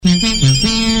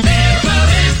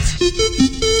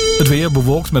weer,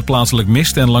 bewolkt met plaatselijk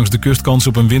mist en langs de kust kans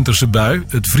op een winterse bui.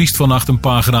 Het vriest vannacht een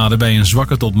paar graden bij een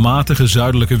zwakke tot matige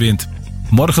zuidelijke wind.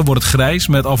 Morgen wordt het grijs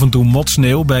met af en toe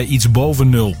motsneeuw bij iets boven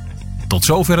 0. Tot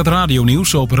zover het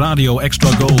radionieuws op Radio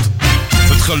Extra Gold.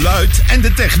 Het geluid en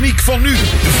de techniek van nu.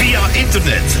 Via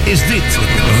internet is dit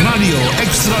Radio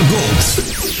Extra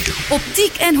Gold.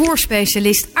 Optiek- en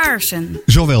hoorspecialist Aarsen.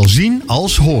 Zowel zien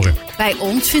als horen. Bij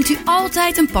ons vindt u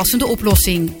altijd een passende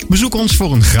oplossing. Bezoek ons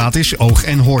voor een gratis oog-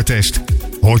 en hoortest.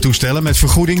 Hoortoestellen met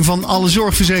vergoeding van alle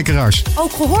zorgverzekeraars.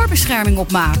 Ook gehoorbescherming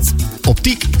op maat.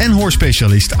 Optiek- en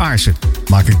hoorspecialist Aarsen.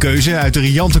 Maak een keuze uit de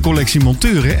riante collectie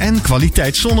monteuren en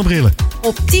kwaliteitszonnebrillen.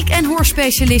 Optiek- en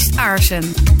hoorspecialist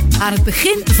Aarsen. Aan het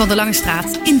begin van de Lange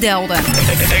Straat in Delden.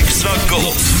 Extra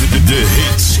Gold. De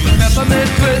hits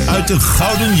uit de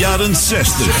gouden jaren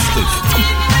 60.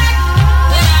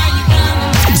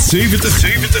 70.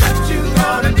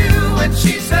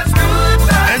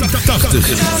 En 80.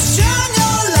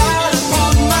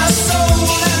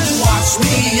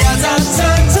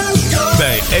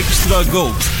 Bij Extra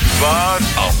Gold.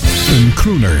 Waaraf. Een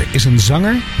crooner is een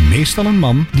zanger, meestal een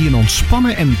man, die een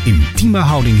ontspannen en intieme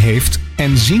houding heeft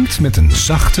en zingt met een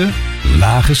zachte,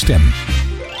 lage stem.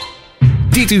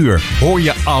 Dit uur hoor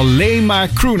je alleen maar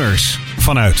crooners.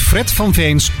 Vanuit Fred van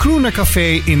Veens Crooner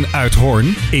Café in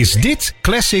Uithoorn is dit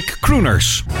Classic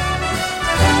Crooners.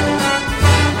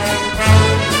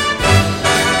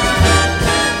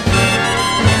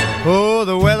 Oh,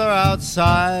 the weather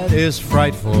outside is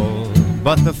frightful,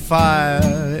 but the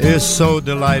fire is so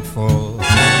delightful.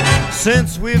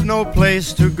 Since we've no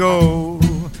place to go,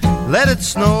 let it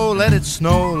snow, let it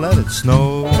snow, let it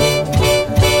snow.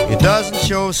 It doesn't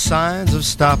show signs of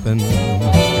stopping,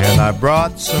 and I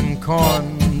brought some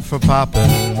corn for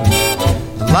popping.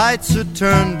 The lights are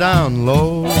turned down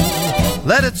low.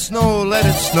 Let it snow, let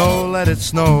it snow, let it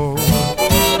snow.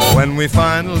 When we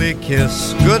finally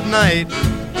kiss goodnight,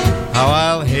 how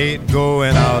I'll hate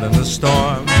going out in the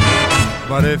storm.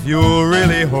 But if you'll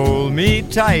really hold me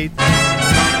tight,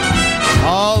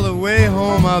 all the way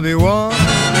home I'll be warm.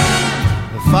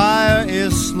 The fire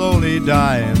is slowly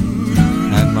dying,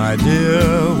 and my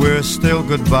dear, we're still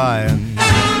goodbying.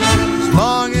 As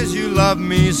long as you love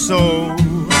me so,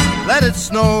 let it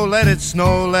snow, let it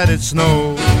snow, let it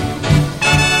snow.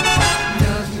 He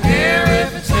doesn't care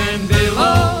if it's 10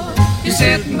 below. He's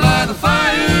sitting by the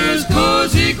fire's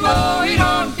cozy glow. He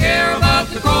don't care about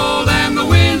the cold and the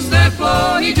winds that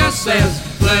blow. He just says,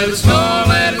 let it snow,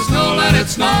 let it snow, let it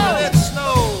snow. Let it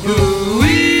snow.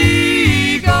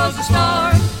 Ooh-wee goes the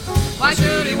star. Why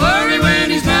should he worry when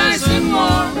he's nice and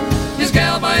warm? His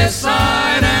gal by his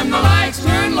side and the lights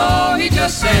turn low. He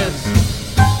just says,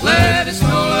 let it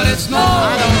snow, let it snow.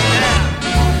 I don't care.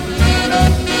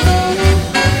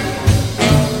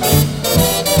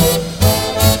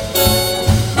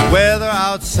 Weather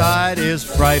outside is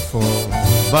frightful,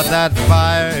 but that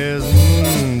fire is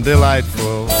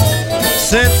delightful.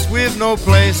 Since we've no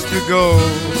place to go,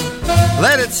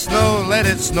 let it snow, let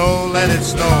it snow, let it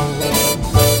snow.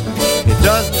 It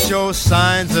doesn't show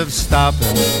signs of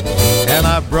stopping, and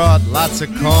I brought lots of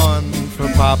corn for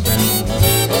popping.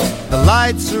 The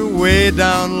lights are way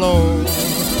down low,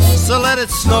 so let it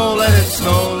snow, let it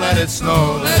snow, let it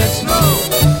snow, let it snow.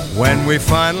 When we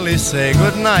finally say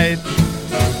goodnight,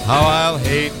 how I'll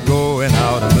hate going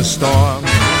out in the storm.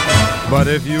 But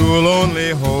if you'll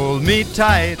only hold me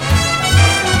tight,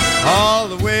 all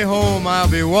the way home I'll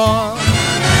be warm.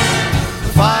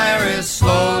 The fire is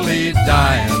slowly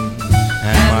dying,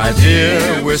 and my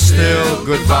dear, we're still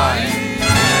goodbye.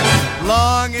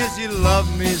 Long as you love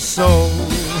me so,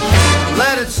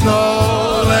 let it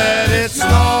snow, let it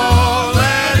snow,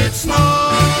 let it snow.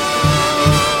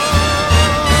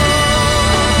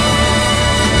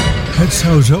 Het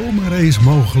zou zomaar eens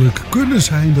mogelijk kunnen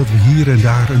zijn dat we hier en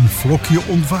daar een vlokje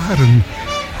ontwaren.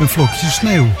 Een vlokje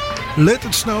sneeuw. Let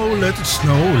it snow, let it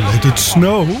snow, let it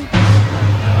snow.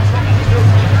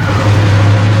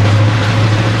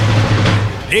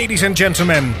 Ladies and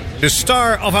gentlemen, the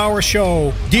star of our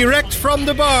show, direct from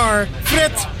the bar,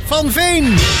 Fred van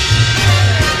Veen.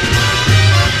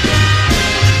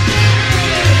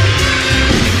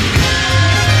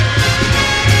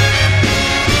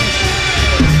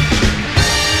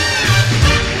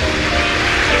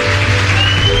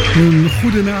 Een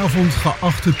goedenavond,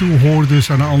 geachte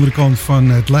toehoorders aan de andere kant van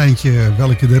het lijntje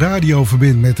welke de radio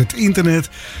verbindt met het internet.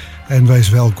 En wees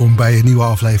welkom bij een nieuwe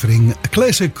aflevering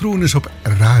Classic Crooners op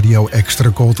Radio Extra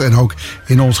Gold. En ook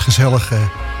in ons gezellige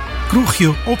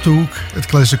kroegje op de hoek, het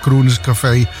Classic Crooners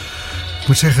Café. Ik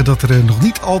moet zeggen dat er nog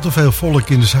niet al te veel volk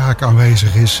in de zaak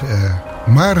aanwezig is.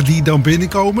 Maar die dan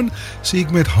binnenkomen, zie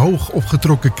ik met hoog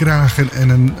opgetrokken kragen en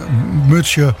een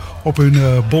mutsje op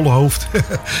hun bolle hoofd.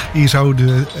 Hier zou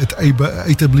het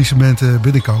etablissement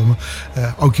binnenkomen.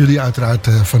 Ook jullie uiteraard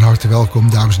van harte welkom,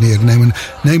 dames en heren.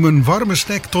 Neem een warme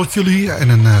snack tot jullie en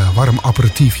een warm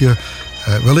aperitiefje.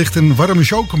 Wellicht een warme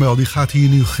chocomel, die gaat hier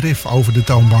nu grif over de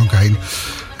toonbank heen.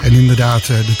 En inderdaad,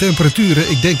 de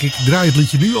temperaturen, ik draai het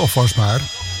liedje nu alvast maar.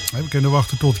 We kunnen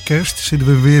wachten tot de kerst. Zitten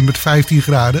we weer met 15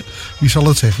 graden. Wie zal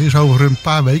het zeggen? Is over een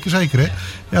paar weken zeker, hè?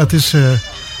 Ja,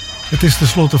 het is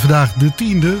tenslotte vandaag de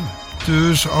 10e.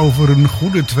 Dus over een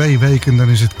goede 2 weken dan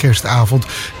is het kerstavond.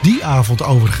 Die avond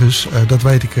overigens, dat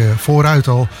weet ik vooruit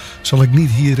al, zal ik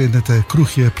niet hier in het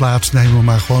kroegje plaatsnemen,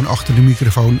 maar gewoon achter de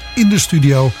microfoon in de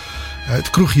studio. Het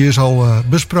kroegje is al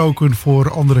besproken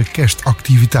voor andere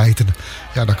kerstactiviteiten.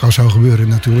 Ja, dat kan zo gebeuren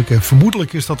natuurlijk. En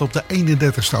vermoedelijk is dat op de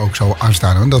 31ste ook zo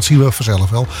aanstaan. En dat zien we vanzelf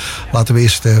wel. Laten we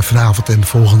eerst vanavond en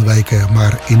volgende week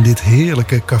maar in dit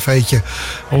heerlijke cafeetje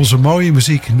onze mooie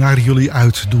muziek naar jullie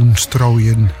uit doen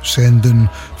strooien, zenden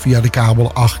via de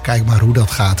kabel. Ach, kijk maar hoe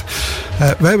dat gaat.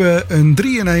 We hebben een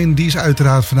 3-in-1. Die is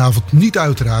uiteraard vanavond niet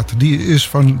uiteraard. Die is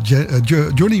van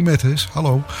Johnny Mathis.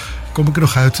 Hallo. Kom ik er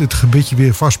nog uit, het gebitje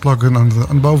weer vastplakken aan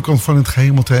de bovenkant van het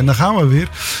gehemelte. En dan gaan we weer.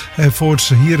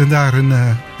 Voorts hier en daar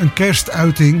een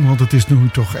kerstuiting. Want het is nu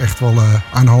toch echt wel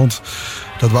aan de hand.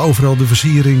 Dat we overal de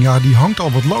versiering, ja, die hangt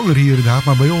al wat langer hier inderdaad.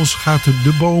 Maar bij ons gaat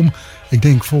de boom, ik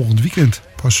denk volgend weekend,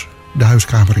 pas de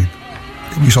huiskamer in.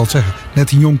 Wie zal het zeggen?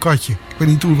 Net een jong katje. Ik weet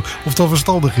niet of dat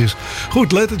verstandig is.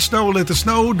 Goed, Let It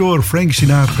Snow door Frank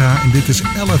Sinatra. En dit is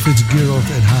Ella Fitzgerald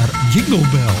en haar Jingle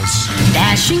Bells.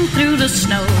 Dashing through the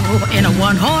snow in a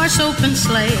one-horse open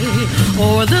sleigh.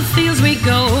 O'er the fields we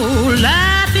go,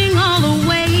 laughing all the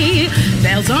way.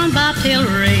 Bells on bobtail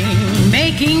ring,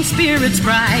 making spirits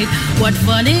bright. What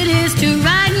fun it is to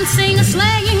ride and sing a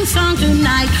sleighing song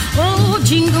tonight. Oh,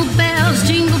 jingle bells,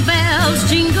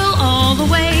 jingle all the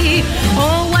way.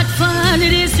 Oh, what fun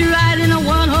it is to ride in a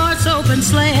one-horse open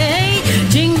sleigh.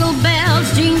 Jingle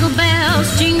bells,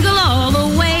 jingle all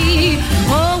the way.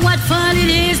 Oh, what fun it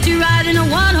is to ride in a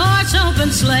one-horse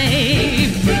open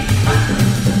sleigh.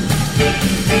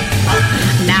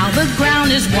 Now the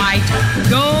ground is white,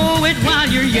 go it while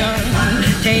you're young.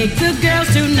 Take the girls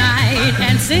tonight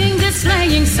and sing this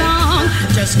sleighing song.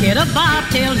 Just get a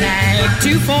bobtail nag,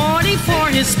 240 for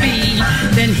his speed.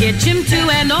 Then hitch him to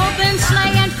an open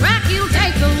sleigh and crack, you'll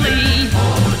take the lead.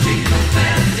 Oh, jingle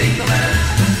bells,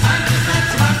 I'm the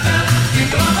best bobtail,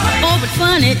 jingle all the way. Oh, but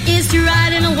fun it is to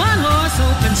ride in a one-horse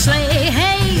open sleigh.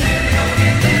 Hey!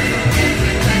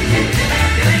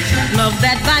 Love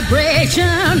that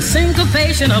vibration,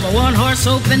 syncopation of a one-horse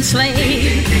open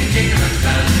sleigh.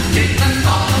 Jingling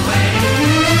all the way.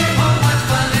 Oh, what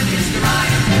fun it is to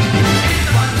ride in the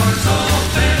one-horse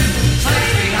open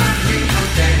sleigh. Behind the green oak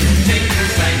deck,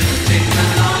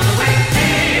 jingling all the way.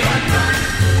 Hey, what fun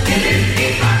it is to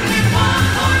ride in the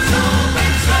one-horse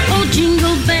open sleigh. Oh,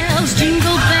 jingle bells,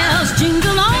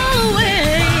 jingle all the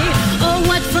way. Oh,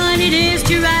 what fun it is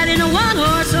to ride in a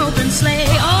one-horse open sleigh.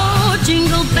 Oh,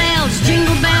 jingle bells,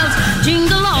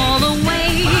 jingle all the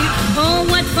way. Oh,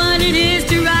 what fun it is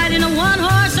to ride in a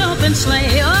one-horse open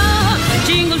sleigh. Oh,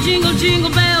 jingle,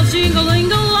 jingle bells,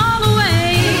 jingle all the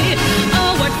way.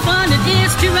 Oh, what fun it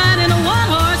is to ride in a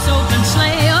one-horse open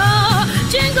sleigh. Oh,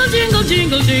 jingle,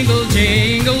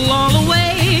 jingle all the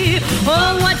way.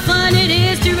 Oh, what fun it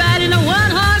is to ride in a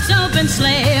one-horse open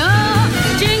sleigh. Oh,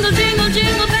 jingle bells,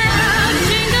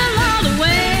 jingle all the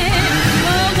way.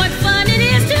 Oh, what fun it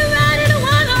is to ride in a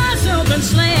one-horse open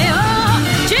sleigh. Oh,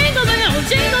 jingle bells,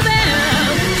 jingle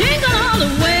all the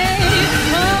way.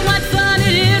 Oh, what fun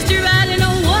it is to ride in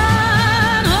a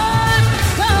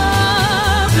one-horse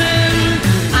open.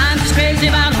 I'm just crazy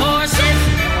about horses.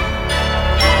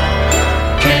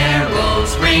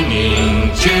 Carols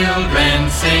ringing, children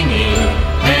singing.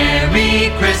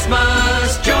 Merry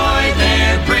Christmas, joy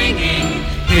they're bringing.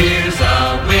 Here's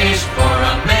a wish for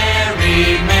a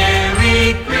merry,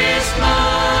 merry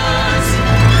Christmas.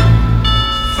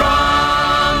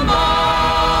 From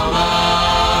all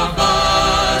of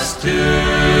us to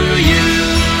you.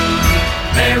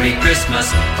 Merry Christmas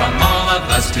from all of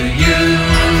us to you.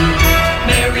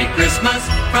 Merry Christmas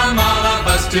from all of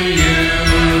us to you.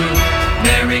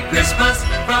 Merry Christmas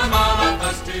from all of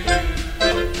us to you.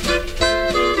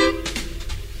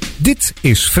 Dit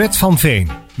is Fred van Veen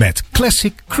met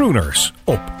Classic Crooners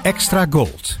op Extra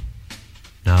Gold.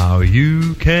 Now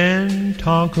you can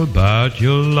talk about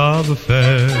your love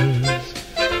affairs.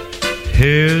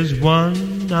 Here's one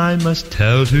I must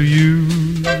tell to you.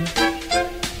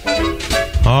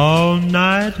 All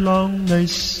night long they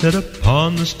sit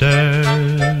upon the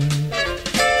stairs.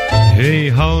 He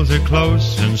holds her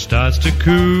close and starts to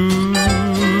coo,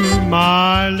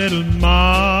 my little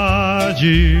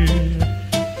Margie.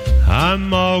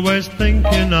 I'm always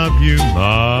thinking of you,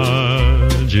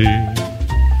 Margie.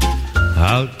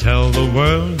 I'll tell the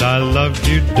world I love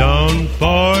you. Don't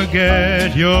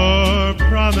forget your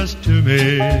promise to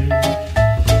me.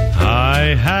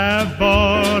 I have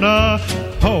bought a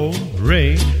home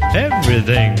ring,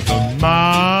 everything for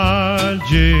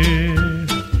Margie.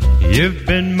 You've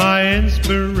been my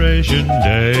inspiration,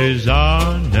 days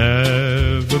are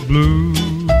never blue.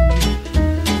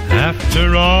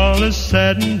 After all is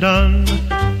said and done,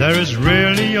 there is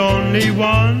really only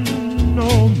one.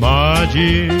 Oh,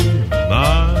 Margie,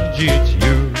 Margie, it's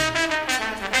you.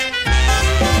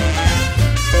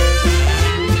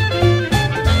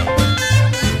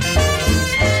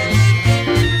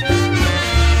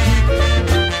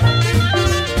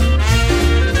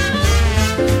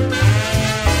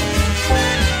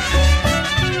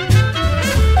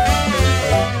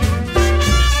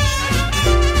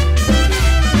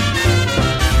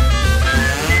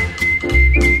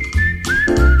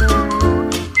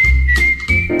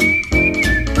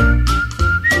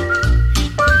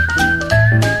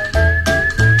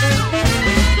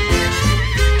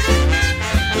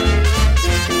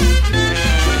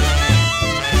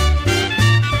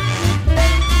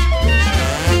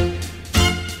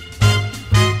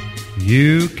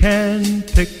 You can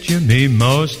picture me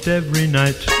most every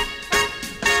night.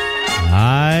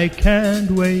 I can't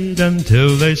wait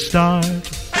until they start.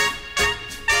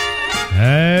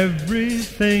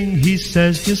 Everything he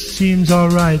says just seems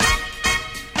alright.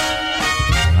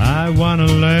 I wanna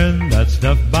learn that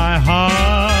stuff by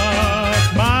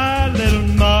heart, my little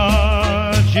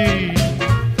Margie.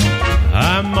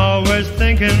 I'm always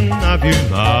thinking of you,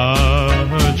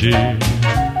 Margie.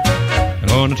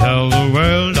 Gonna tell the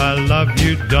world I love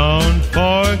you. Don't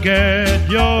forget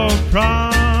your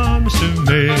promise to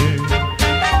me.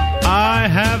 I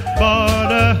have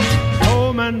bought a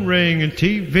home and ring and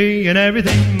TV and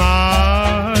everything,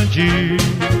 Margie.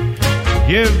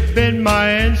 You've been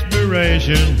my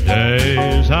inspiration,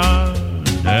 days are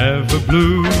never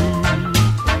blue.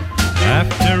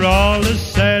 After all is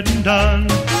said and done,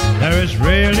 there is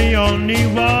really only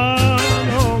one.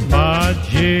 Oh,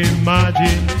 Margie,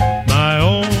 Margie, my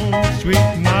own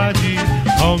sweet Margie,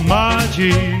 oh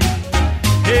Margie,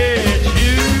 it's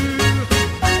you,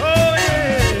 oh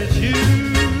yeah, it's you,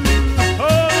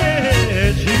 oh yeah,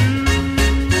 it's you.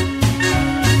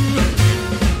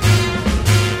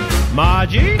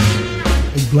 Margie?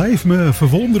 Ik blijf me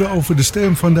verwonderen over de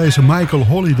stem van deze Michael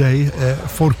Holiday.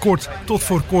 Tot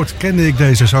voor kort kende ik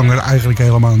deze zanger eigenlijk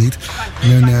helemaal niet.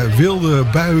 In een wilde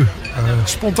bui,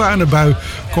 spontane bui,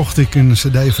 kocht ik een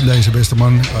cd van deze beste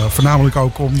man. Voornamelijk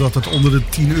ook omdat het onder de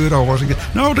 €10 was. Ik dacht,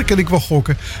 nou, dat kan ik wel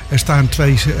gokken. Er staan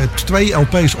twee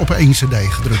LP's op één cd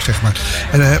gedrukt, zeg maar.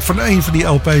 En van een van die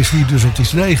LP's die dus op die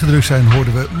cd gedrukt zijn,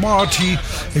 hoorden we Margie.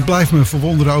 Ik blijf me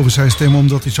verwonderen over zijn stem,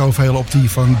 omdat hij zoveel op die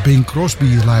van Bing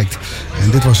Crosby lijkt. En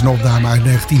dit was een opname uit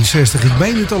 1960. Ik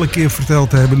meen het al een keer verteld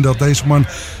te hebben dat deze man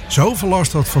zoveel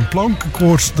last had van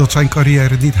plankenkoorts dat zijn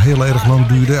carrière niet heel erg lang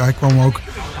duurde. Hij kwam ook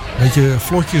een beetje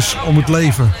vlotjes om het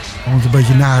leven, om het een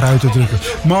beetje naar uit te drukken.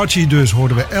 Margie dus,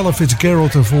 hoorden we Ella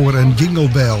Fitzgerald ervoor en Jingle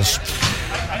Bells.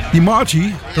 Die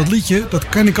Margie, dat liedje, dat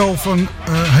ken ik al van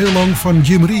heel lang van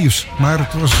Jim Reeves. Maar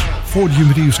het was voor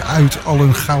Jim Reeves uit al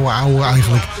een gouden ouwe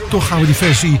eigenlijk. Toch gaan we die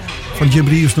versie van Jim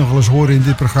Reeves nog wel eens horen in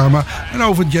dit programma. En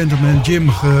over Gentleman Jim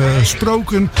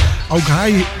gesproken. Ook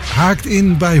hij haakt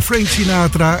in bij Frank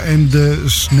Sinatra en de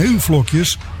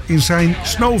sneeuwvlokjes in zijn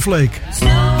Snowflake.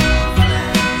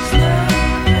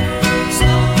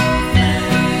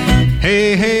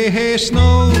 Hey, hey, hey,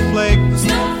 snowflake,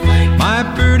 snowflake, my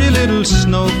pretty little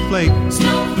snowflake.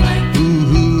 Snowflake.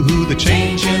 Ooh, ooh, ooh, the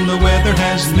change in the weather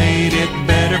has made it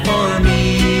better for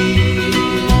me.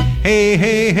 Hey,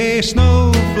 hey, hey,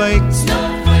 snowflake,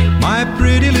 snowflake, my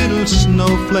pretty little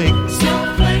snowflake.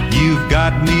 Snowflake. You've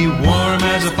got me warm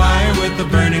as a fire with a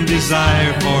burning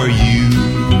desire for you.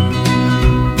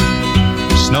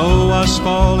 Snow was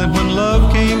falling when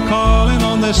love came calling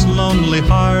on this lonely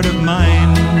heart of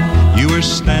mine. You were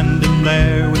standing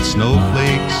there with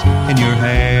snowflakes in your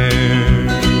hair.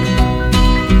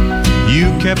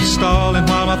 You kept stalling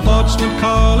while my thoughts were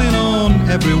calling on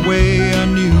every way I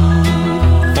knew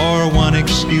for one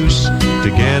excuse to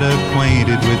get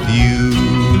acquainted with you.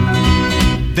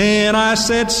 Then I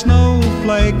said,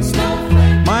 snowflake,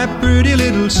 snowflake, my pretty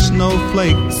little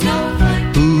snowflake.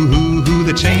 Snowflake. Ooh, ooh, ooh,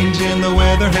 the change in the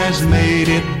weather has made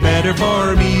it better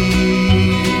for me.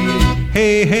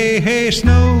 hey, hey, hey,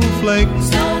 snowflake,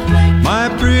 my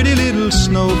pretty little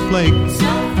snowflake.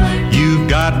 You've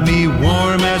got me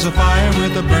warm as a fire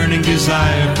with a burning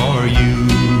desire for you.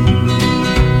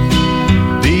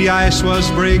 The ice was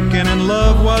breaking and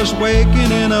love was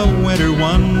waking in a winter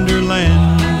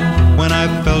wonderland when I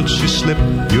felt you slip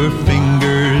your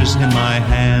fingers in my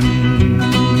hand.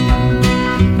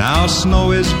 Now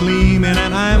snow is gleaming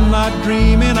and I'm not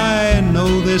dreaming. I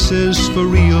know this is for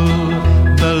real.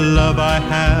 The love I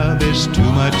have is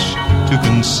too much to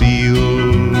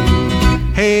conceal.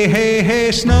 Hey, hey,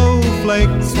 hey, snowflake,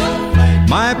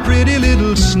 my pretty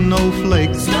little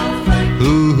snowflake.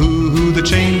 Ooh, ooh, ooh, the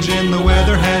change in the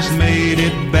weather has made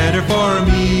it better for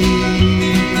me.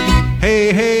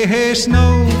 Hey, hey, hey,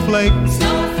 snowflake,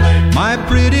 my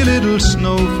pretty little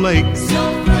snowflake.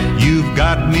 You've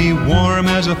got me warm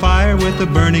as a fire with a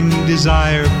burning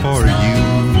desire for you.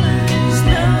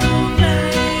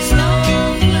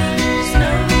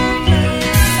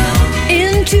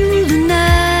 Into the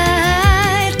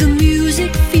night, the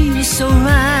music feels so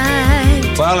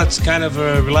right. Well, it's kind of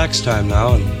a relaxed time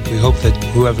now, and we hope that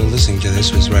whoever listening to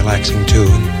this was relaxing too.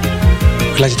 And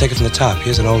we'd like to take it from the top.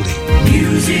 Here's an oldie.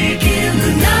 Music in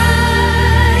the night.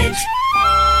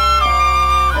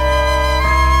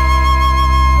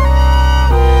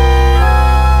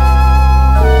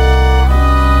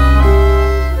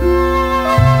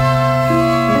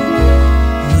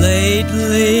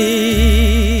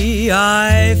 Lately,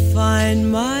 I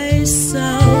find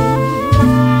myself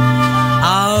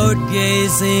out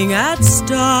gazing at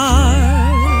stars,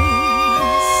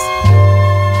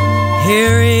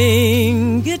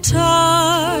 hearing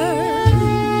guitars,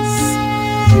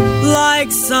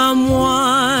 like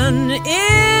someone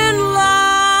in love.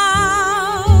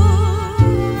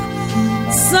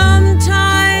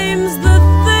 Sometimes the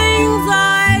things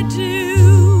I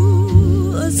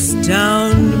do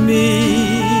astound me.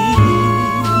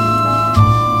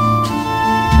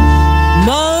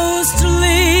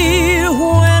 Mostly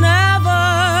whenever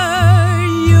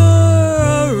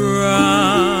you're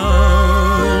around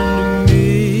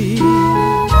me.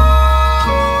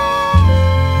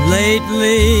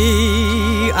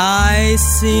 Lately I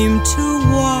seem to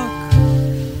walk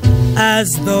as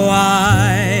though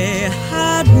I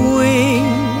had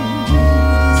wings,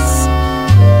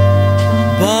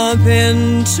 bump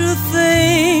into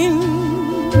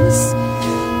things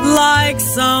like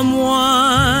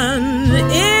someone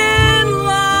in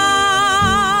love.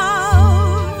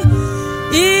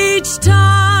 Each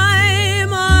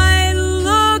time I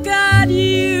look at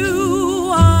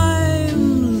you,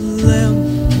 I'm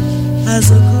limp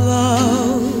as a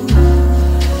glove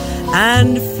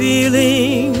and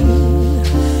feeling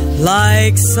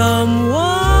like someone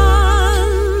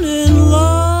in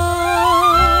love.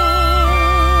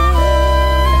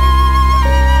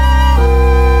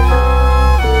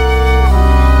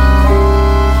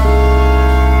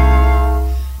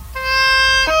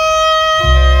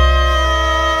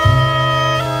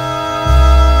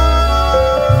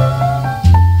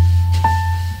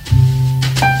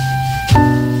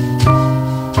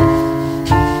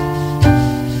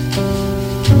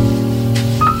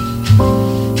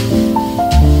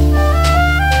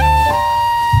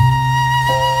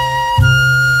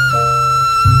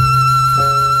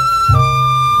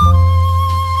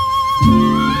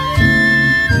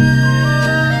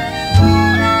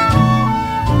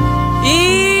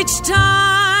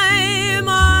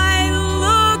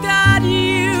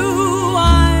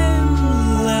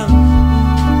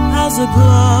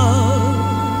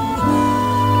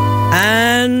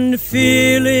 And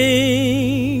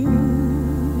feeling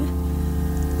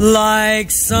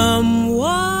like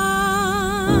someone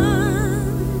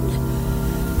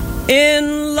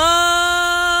in love.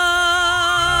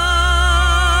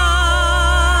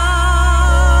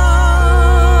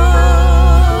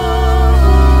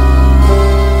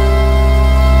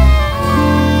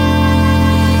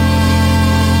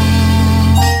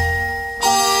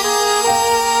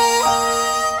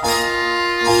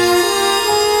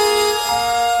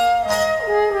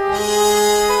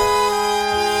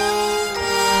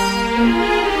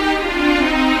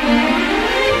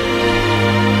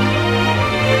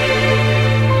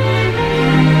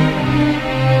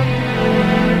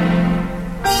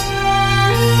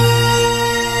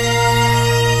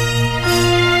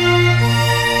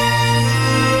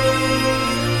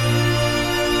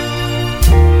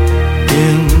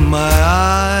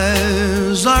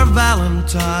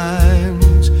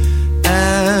 Valentines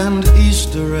and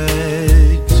Easter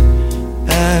eggs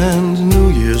and New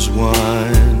Year's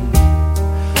wine.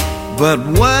 But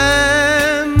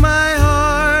when my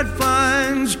heart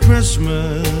finds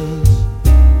Christmas,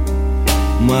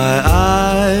 my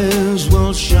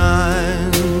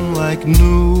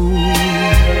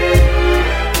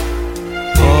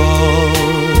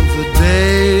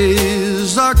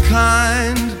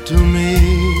kind to me,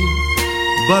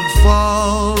 but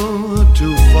fall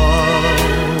too far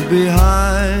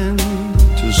behind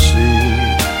to see.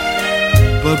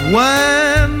 But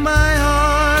when my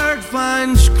heart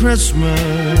finds Christmas,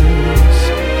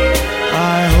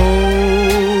 I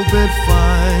hope it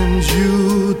finds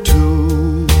you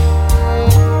too.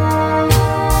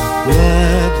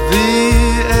 Let the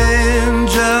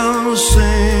angels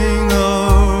sing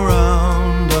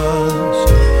around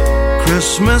us.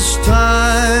 Christmas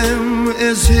time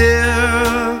is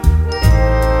here.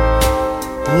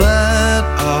 Let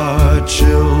our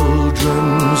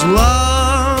children's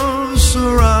love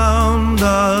surround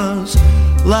us,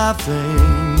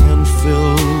 laughing and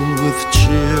filled with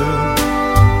cheer.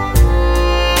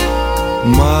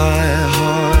 My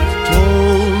heart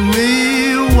told me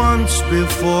once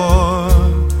before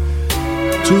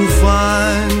to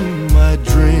find my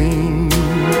dream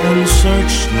and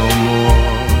search no more.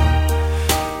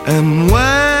 And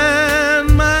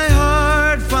when my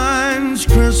heart finds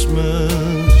Christmas,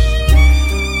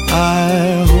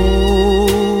 I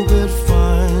hope it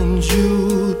finds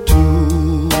you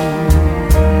too.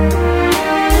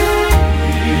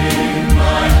 In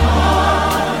my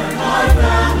heart are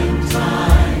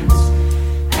Valentines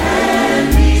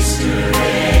and Easter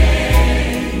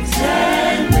eggs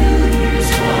and New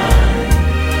Year's wine.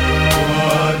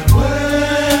 But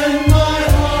when my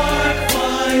heart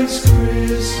finds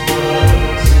Christmas,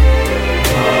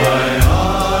 my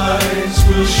eyes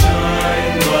will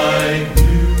shine like new.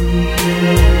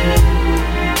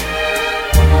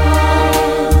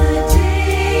 All the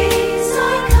days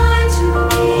are kind to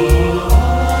me,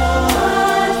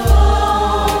 but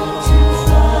fall too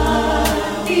far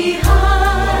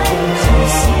behind to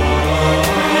see.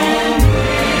 And when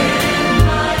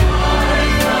my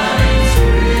heart finds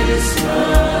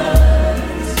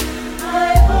Christmas, I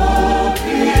hope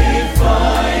it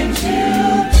finds you too.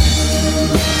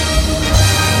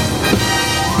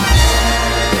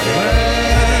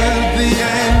 Let the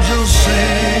angels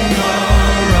sing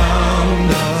around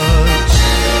us.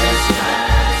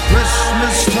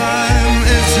 Christmas time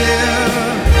is here.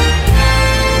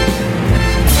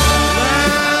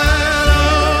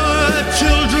 Let our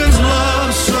children's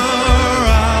love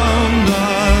surround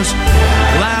us,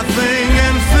 laughing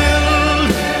and filled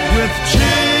with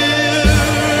cheer.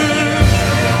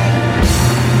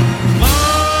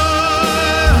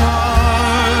 My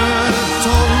heart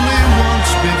told me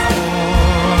once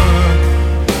before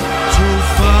to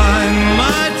find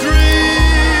my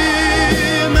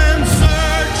dream and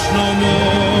search no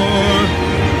more.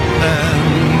 And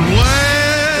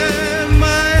when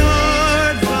my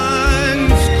heart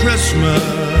finds Christmas,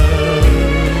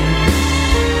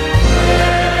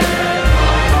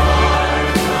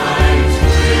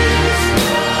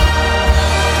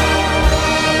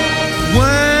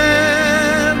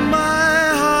 when my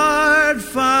heart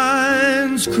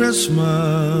finds Christmas,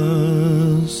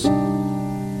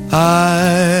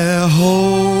 I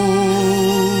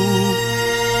hope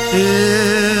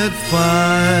it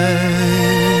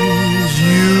finds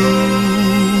you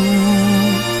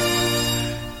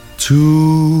too.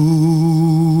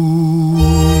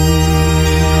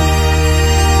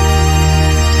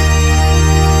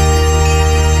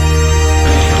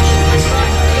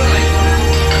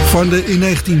 Van de in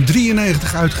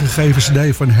 1993 uitgegeven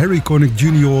cd van Harry Connick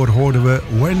Jr. hoorden we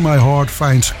When My Heart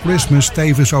Finds Christmas.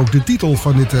 Tevens ook de titel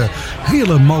van dit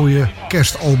hele mooie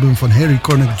kerstalbum van Harry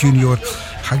Connick Jr.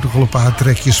 Ga ik nog wel een paar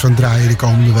trekjes van draaien de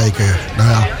komende weken.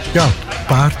 Nou ja, een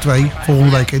paar, 2,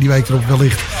 volgende week en die week erop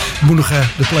wellicht. Ik moet nog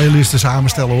de playlisten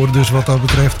samenstellen hoor, dus wat dat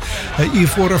betreft. Hier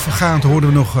voorafgaand hoorden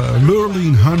we nog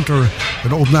Lurleen Hunter,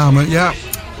 een opname. Ja,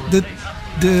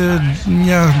 de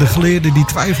geleerden die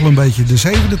twijfelen een beetje. De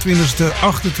 27e,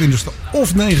 28e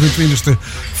of 29e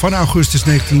van augustus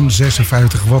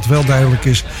 1956. Wat wel duidelijk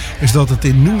is dat het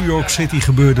in New York City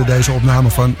gebeurde. Deze opname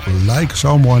van Like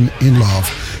Someone in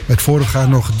Love. Met voorafgaand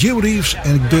nog Jim Reeves.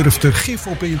 En ik durf er gif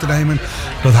op in te nemen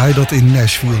dat hij dat in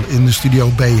Nashville in de Studio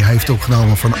B heeft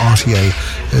opgenomen van RCA.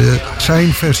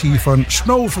 Zijn versie van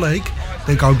Snowflake. Ik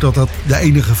denk ook dat dat de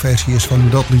enige versie is van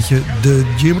dat liedje, de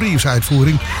Jim Reeves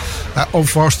uitvoering.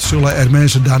 Alvast zullen er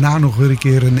mensen daarna nog weer een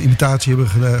keer een imitatie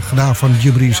hebben gedaan van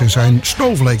Jim Reeves en zijn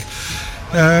Snowflake.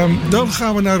 Dan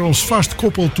gaan we naar ons vast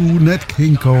koppel toe. Nat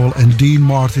King Cole en Dean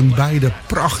Martin. Beide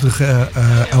prachtige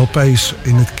LP's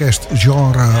in het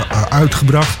kerstgenre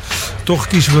uitgebracht. Toch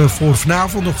kiezen we voor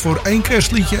vanavond nog voor 1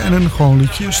 kerstliedje en een gewoon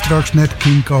liedje. Straks Nat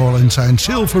King Cole en zijn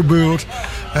Silverbird.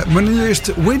 Maar nu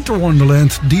eerst Winter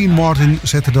Wonderland. Dean Martin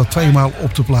zette dat 2 maal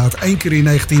op de plaat. 1 keer in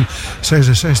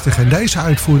 1966 en deze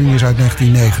uitvoering is uit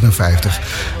 1959.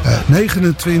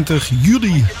 29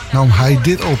 juli nam hij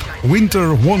dit op.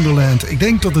 Winter Wonderland. Ik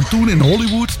denk dat het toen in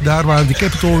Hollywood, daar waar de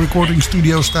Capitol Recording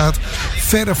Studio staat,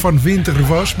 verre van winter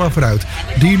was, maar vooruit.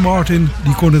 Dean Martin,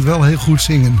 die kon het wel heel goed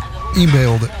zingen.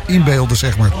 Inbeelden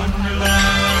zeg maar.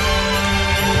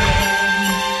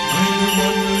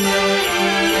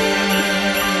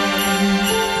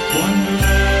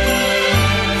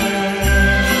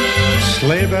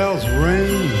 Sleigh bells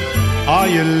ring, are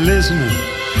you listening?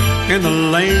 In the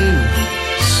lane,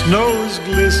 snow's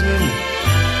glistening.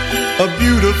 A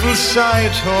beautiful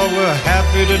sight, oh we're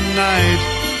happy tonight.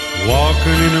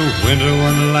 Walking in a winter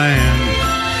wonderland.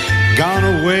 Gone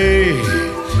away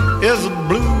is a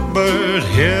bluebird,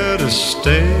 here to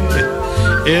stay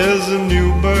is a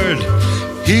new bird.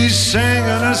 He's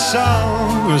singing a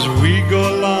song as we go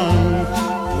along,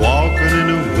 walking in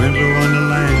a winter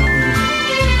wonderland.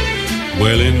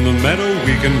 Well, in the meadow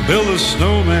we can build a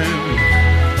snowman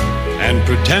and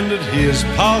pretend that he is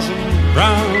Parson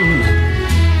Brown.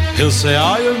 He'll say,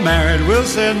 are you married? We'll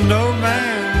say, no,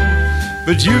 man,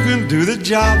 but you can do the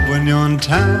job when you're in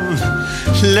town.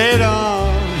 Later on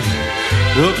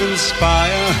we'll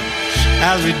conspire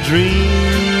as we dream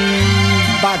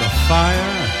by the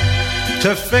fire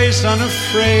to face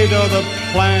unafraid all the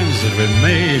plans that we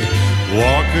made,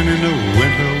 walking in a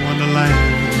winter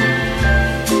wonderland.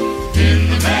 In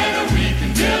the meadow we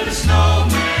can build a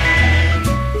snowman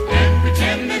and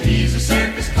pretend that he's a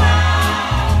circus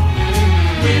clown.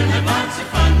 We'll have lots of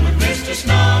fun with Mr.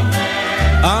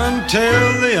 Snowman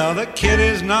until the other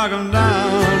kiddies knock him down.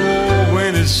 Oh,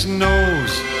 when it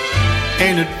snows,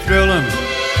 ain't it thrilling?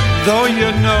 Though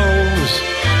your nose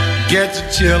gets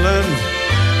chillin',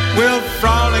 we'll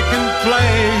frolic and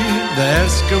play the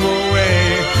Eskimo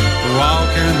way,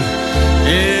 walking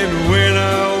in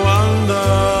winter wonderland.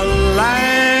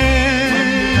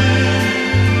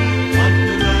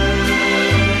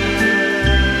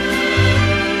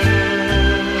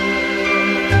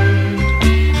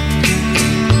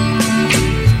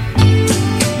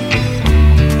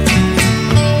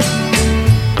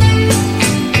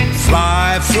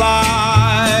 Fly,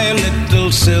 fly,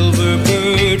 little silver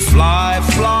bird, fly,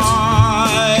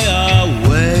 fly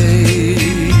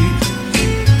away.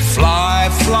 Fly,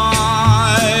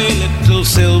 fly, little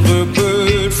silver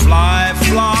bird, fly,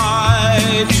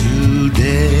 fly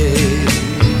today.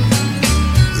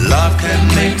 Love can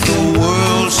make the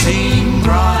world seem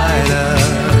brighter,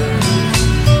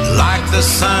 like the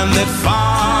sun that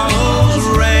follows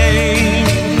rain.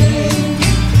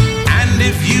 And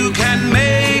if you can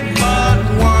make but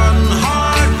one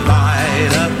heart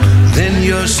light up, then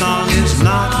your song is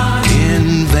not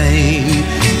in vain.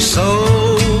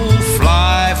 So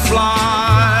fly,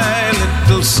 fly,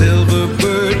 little silver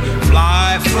bird,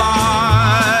 fly,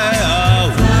 fly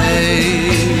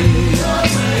away.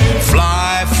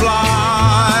 Fly,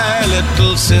 fly,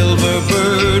 little silver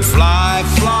bird, fly,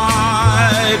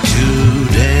 fly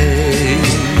today.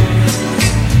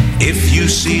 If you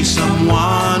see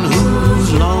someone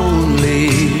who's lonely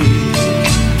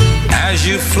as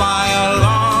you fly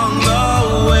along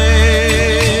the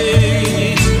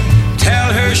way,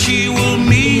 tell her she will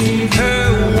meet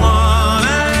her one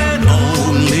and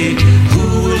only,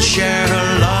 who will share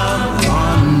her love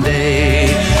one day.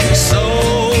 So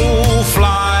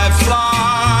fly,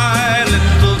 fly,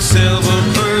 little silver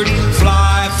bird,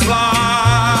 fly,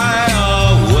 fly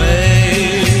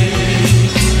away.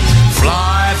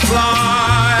 Fly,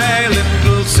 fly,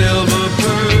 little silver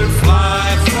bird,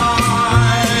 fly,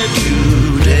 fly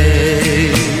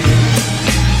today.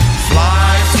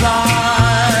 Fly,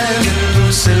 fly,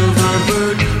 little silver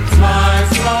bird, fly,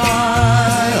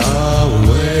 fly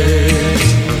away.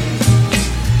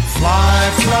 Fly,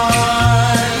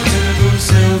 fly, little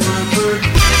silver bird.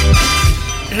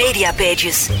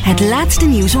 Mediapages, het laatste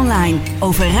nieuws online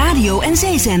over radio en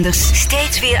zeezenders.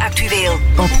 Steeds weer actueel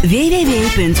op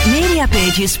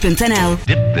www.mediapages.nl.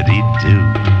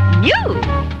 Dippity-doo. New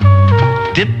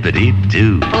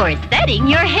Dippity-doo. for setting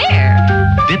your hair.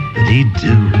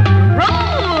 Dippity-doo.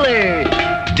 Rollers.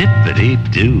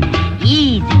 Dippity-doo.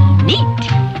 Easy, neat.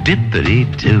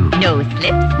 Dippity-doo. No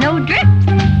slips, no drips.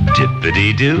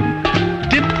 Dippity-doo.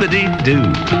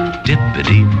 Dippity-doo.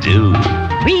 Dippity-doo.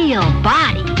 Real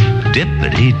body.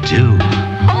 Dippity-doo.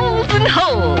 Holes and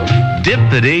holes.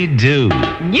 Dippity-doo.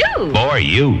 New. For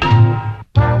you.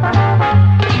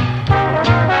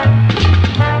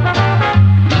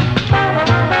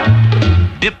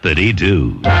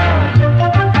 Dippity-doo.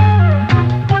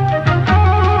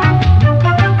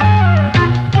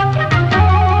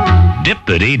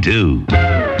 Dippity-doo.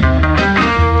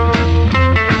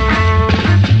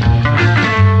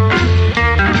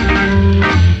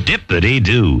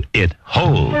 Dippity-doo. It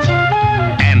holds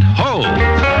and holds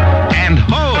and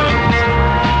holds.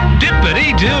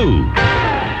 Dippity-doo.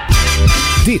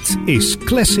 Dit is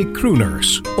Classic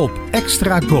Crooners op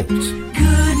Extra Gold.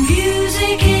 Good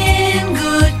music in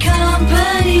good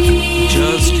company.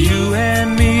 Just you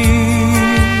and me.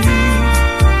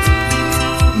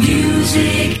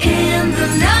 Music in the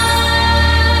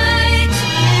night.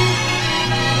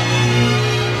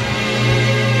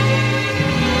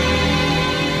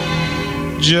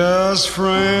 Just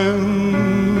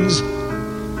friends,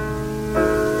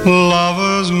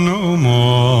 lovers no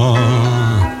more.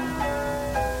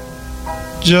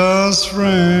 Just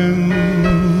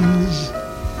friends,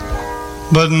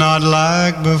 but not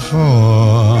like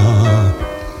before.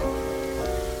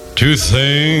 To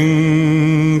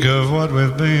think of what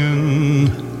we've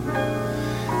been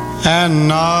and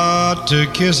not to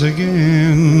kiss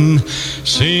again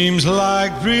seems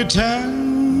like pretending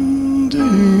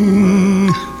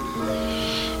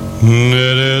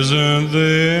it isn't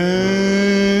the end.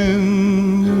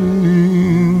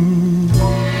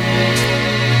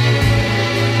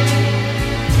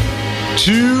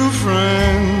 Two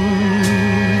friends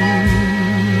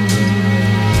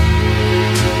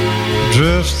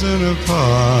drifting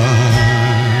apart.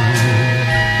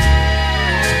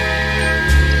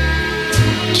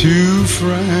 Two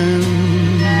friends,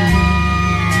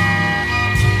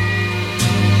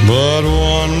 but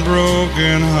one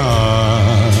broken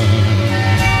heart.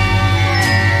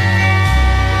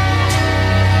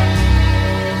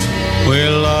 We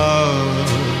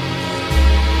loved,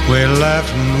 we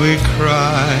laughed and we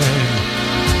cried,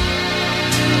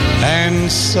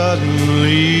 and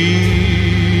suddenly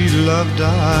love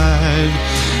died.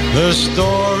 The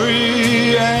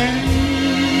story ends,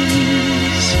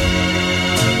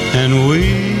 and we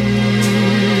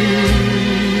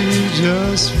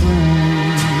just friends.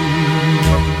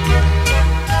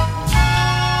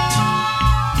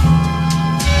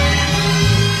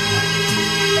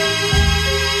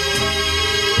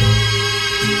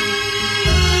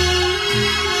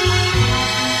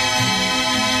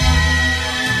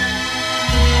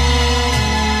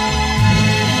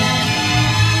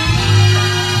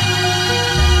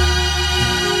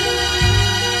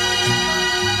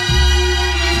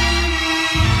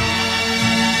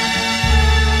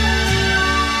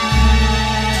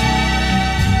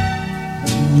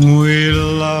 We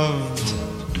loved,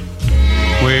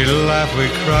 we laughed, we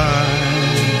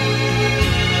cried,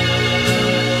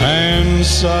 and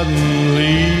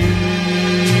suddenly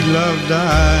love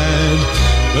died.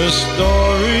 The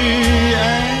story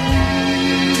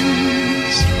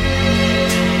ends,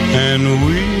 and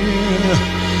we're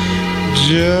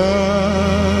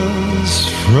just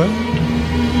friends.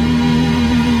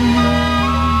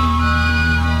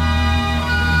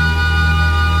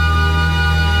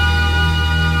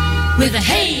 With a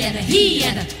hey and a he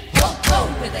and a ho ho,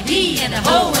 with a he and a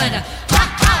ho and a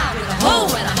ha ha, with a ho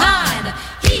and a ha and a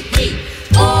he he.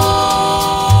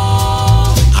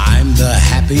 Oh, I'm the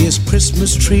happiest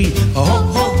Christmas tree. Oh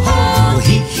ho ho,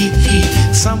 he he.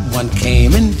 Someone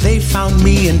came and they found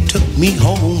me and took me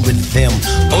home with them.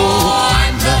 Oh,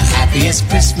 I'm the happiest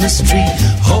Christmas tree.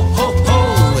 Ho ho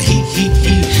ho, he he.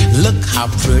 Look how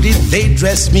pretty they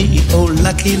dress me. Oh,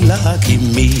 lucky, lucky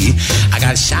me. I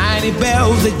got shiny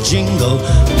bells that jingle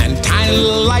and tiny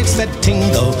little lights that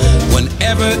tingle.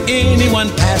 Whenever anyone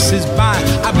passes by,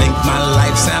 I blink my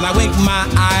lights and I wink my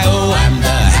eye. Oh, I'm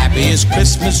the happiest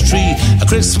Christmas tree. A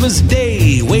Christmas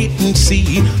day, wait and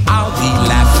see. I'll be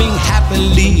laughing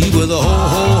happily with a ho,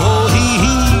 ho, ho, he,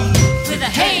 he. with a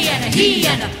hey and a he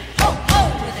and a ho ho,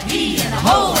 with a he and a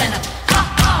ho and a ha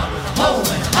ha, with a ho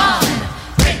and a ha and a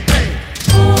hey hey.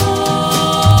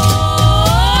 Oh,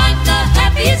 I'm the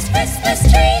happiest Christmas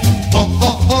tree. Ho,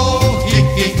 ho, ho, he,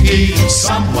 he, he.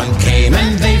 Someone came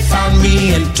and they found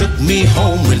me and took me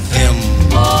home with them.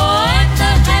 Oh, I'm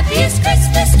the happiest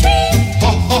Christmas tree.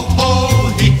 Ho, ho, ho,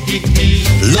 he, he, he.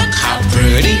 Look how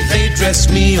pretty they dress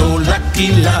me. Oh, lucky,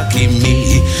 lucky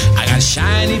me. I got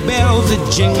shiny bells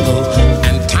that jingle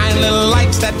and tiny little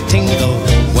lights that tingle.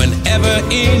 Whenever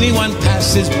anyone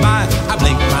passes by, I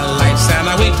blink my lights and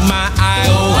I wink my eye.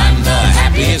 Oh, I'm the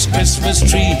happiest Christmas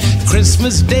tree.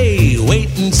 Christmas day, wait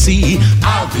and see.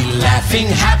 I'll be laughing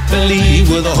happily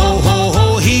with a ho, ho,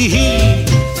 ho, he, he.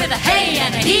 With a hey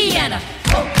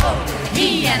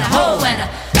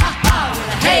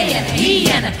he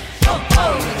and a ho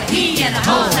ho with a he and a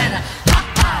ho and a ha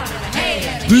ha with a hey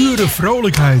and a Pure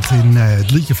vrolijkheid in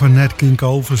het liedje van Nat King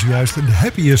Cole was juist The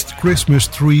Happiest Christmas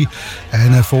Tree.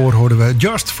 En ervoor hoorden we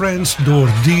Just Friends door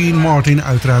Dean Martin.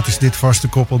 Uiteraard is dit vaste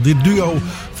koppel, dit duo,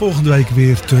 volgende week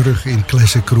weer terug in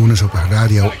Classic Crooners op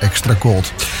Radio Extra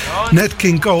Cold. Nat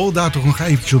King Cole, daar toch nog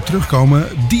eventjes op terugkomen,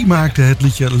 die maakte het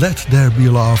liedje Let There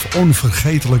Be Love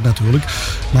onvergetelijk natuurlijk.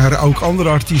 Maar ook andere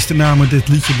artiesten namen dit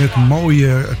liedje met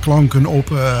mooie klanken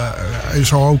op.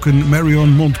 Zo ook een Marion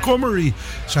Montgomery.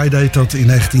 Zij deed dat in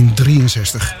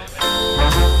 1963.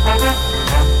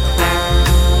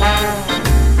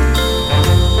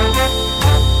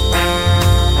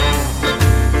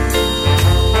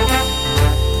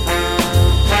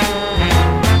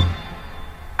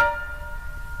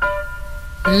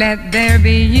 Let there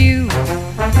be you,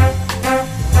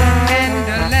 and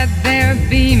let there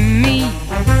be me.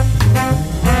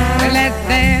 Let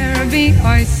there be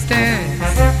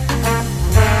oysters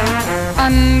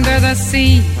under the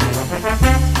sea.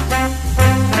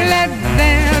 Let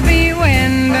there be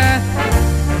wind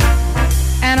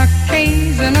and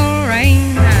occasional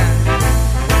rain.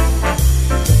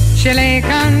 Chili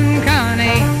con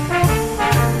carne,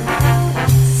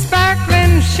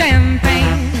 sparkling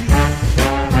champagne.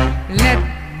 Let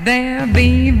there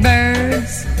be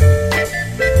birds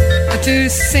to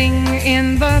sing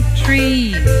in the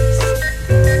trees.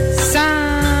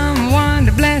 Someone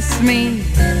to bless me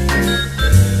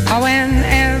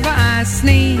whenever I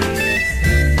sneeze.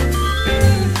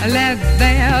 Let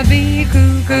there be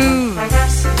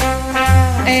cuckoos,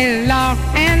 a lark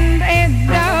and a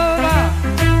dove.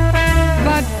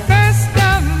 But first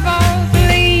of all,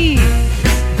 please,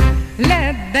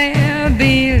 let there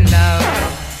be love.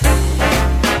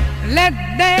 Let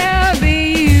there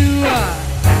be you.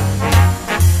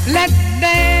 Let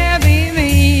there be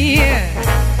me.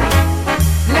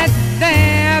 Let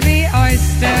there be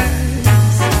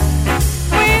oysters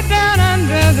way down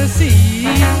under the sea.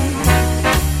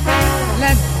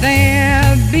 Let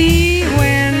there be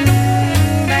wind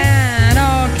and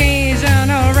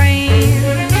occasional rain.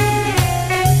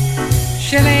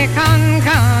 Chili con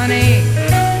carne,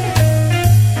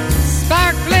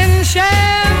 sparkling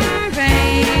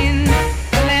champagne.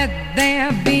 Let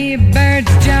there be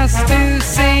birds just to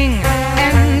sing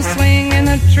and swing in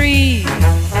the trees.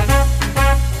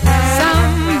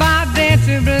 Somebody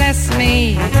to bless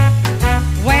me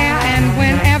where and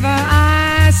whenever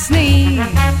I sneeze.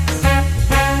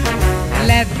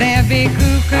 Let there be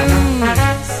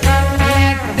cuckoos.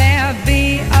 Let there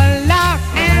be a lark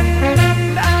and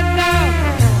a dove.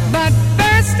 But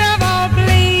first of all,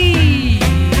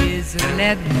 please,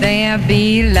 let there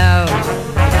be love.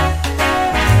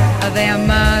 There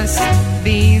must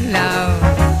be love.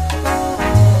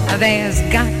 There's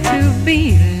got to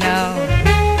be love.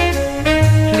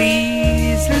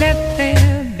 Please let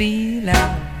there be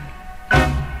love.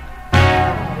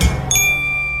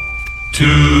 To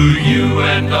you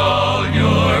and all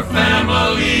your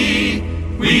family,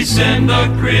 we send a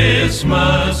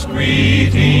Christmas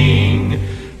greeting.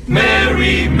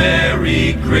 Merry,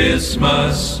 Merry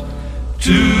Christmas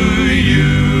to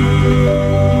you.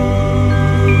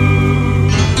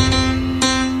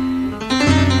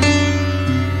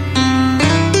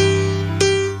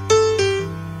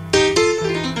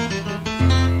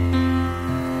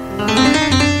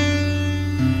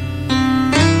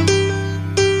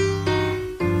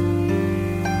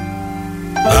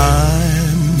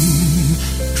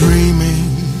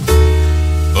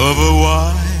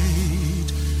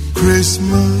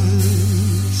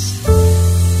 Christmas,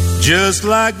 just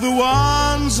like the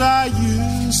ones I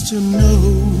used to know,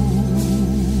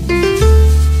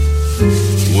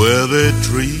 where the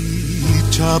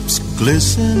treetops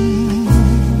glisten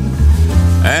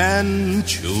and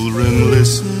children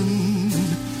listen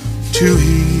to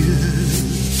hear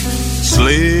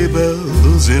sleigh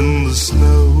bells in the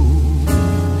snow.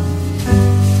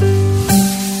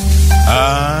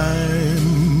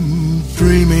 I'm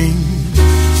dreaming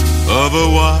of a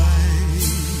white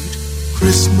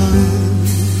Christmas,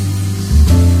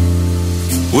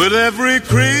 with every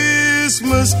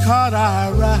Christmas card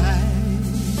I write.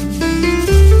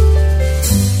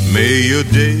 May your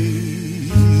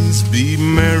days be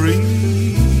merry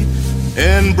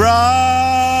and bright,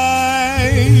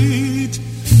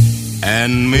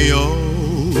 and may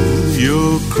all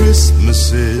your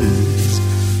Christmases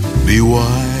be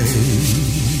white.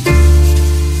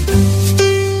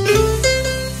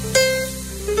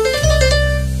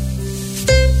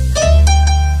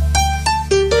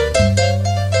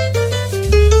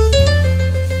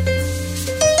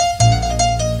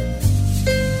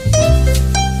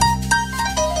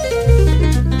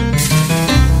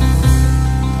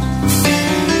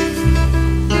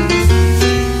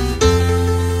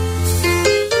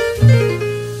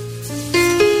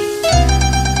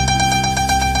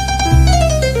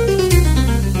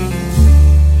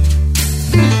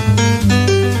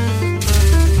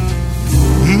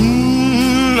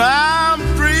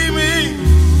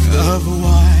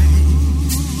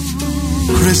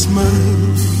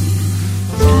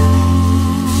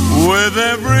 with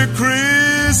every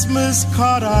Christmas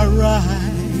card I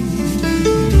write.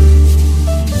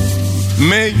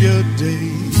 May your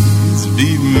days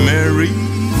be merry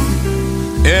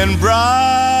and bright,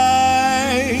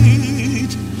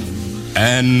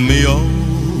 and may all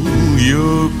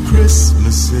your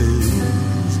Christmases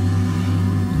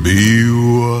be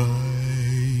white.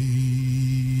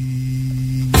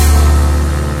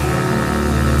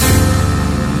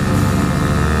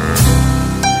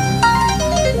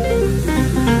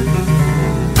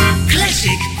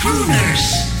 Classic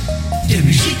Crooners. De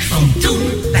muziek van toen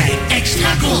bij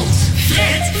Extra Gold.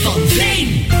 Fred van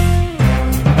Veen.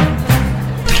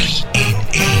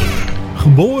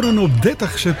 Geboren op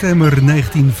 30 september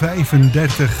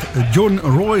 1935, John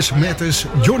Royce Mathis,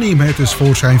 Johnny Mathis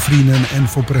voor zijn vrienden en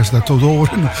voor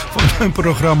presentatoren van zijn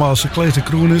programma als Classic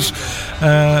Crooners.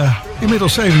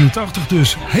 Inmiddels 87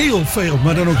 dus, heel veel,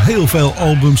 maar dan ook heel veel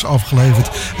albums afgeleverd.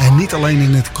 En niet alleen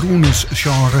in het Crooners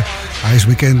genre. Hij is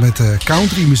bekend met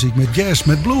countrymuziek, met jazz,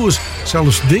 met blues,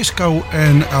 zelfs disco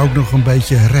en ook nog een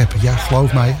beetje rap. Ja,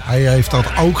 geloof mij, hij heeft dat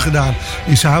ook gedaan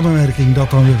in samenwerking, dat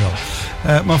dan weer wel.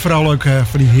 Maar vooral ook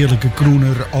van die heerlijke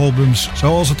crooner albums,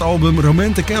 zoals het album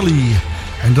Romantic Kelly.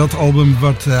 En dat album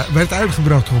werd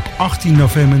uitgebracht op 18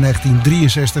 november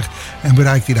 1963 en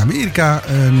bereikte in Amerika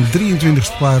een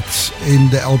 23e plaats in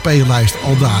de LP-lijst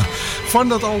al daar. Van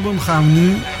dat album gaan we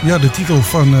nu, ja, de titel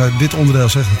van dit onderdeel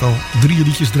zegt het al, 3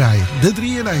 liedjes draaien. De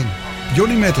 3 in 1.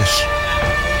 Johnny Mathis.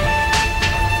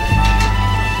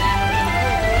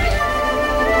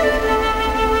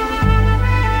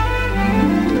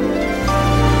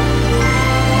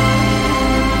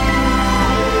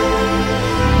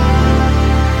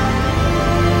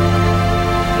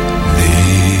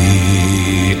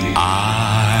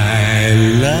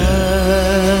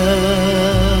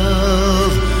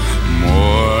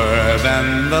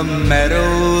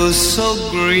 Meadows so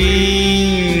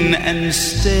green and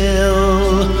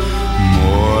still,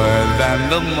 more than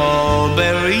the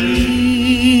mulberries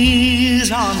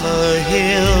on the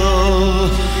hill,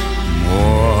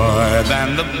 more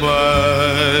than the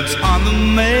birds on the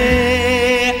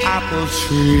May-apple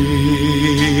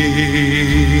tree.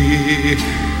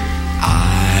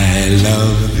 I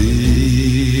love thee.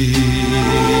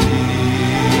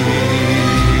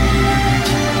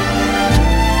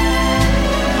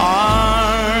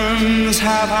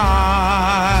 Have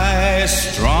I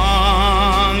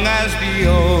strong as the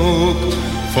oak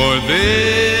for this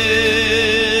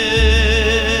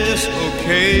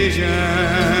occasion?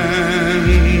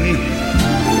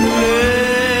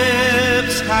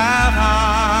 Lips have I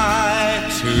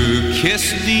to kiss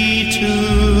thee to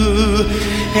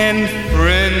in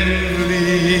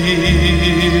friendly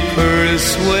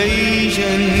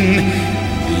persuasion.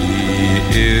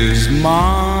 Thee is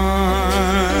mine.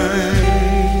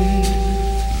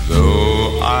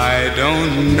 I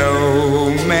don't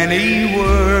know many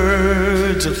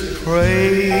words of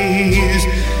praise.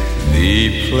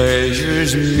 Thee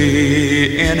pleasures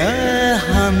me in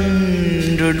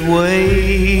 100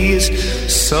 ways.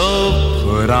 So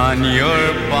put on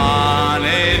your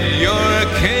bonnet, your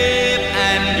cape,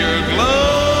 and your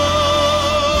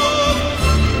glove,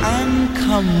 and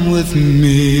come with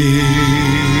me.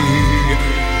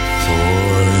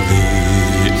 For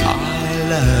thee I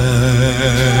love.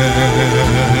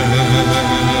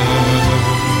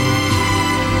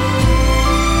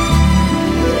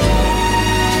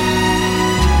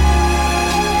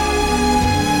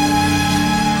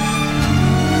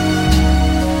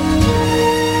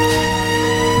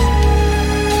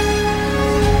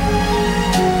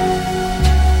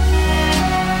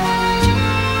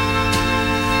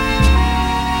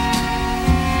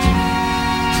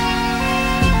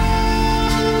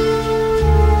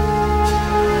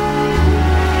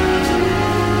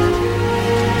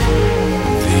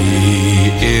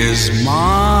 Is mine,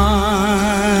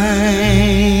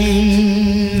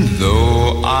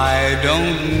 though I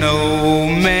don't know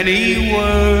many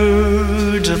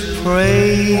words of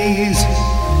praise.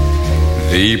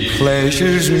 Thee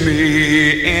pleasures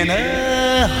me in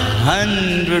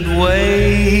 100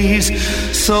 ways.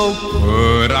 So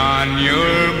put on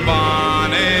your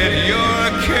bonnet,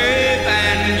 your cape,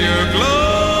 and your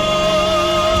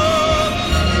glove,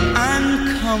 and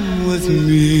come with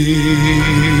me.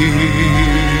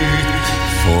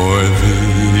 For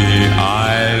thee I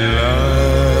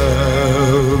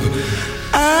love,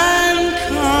 and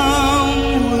come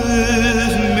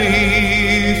with me.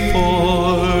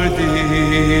 For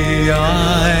thee I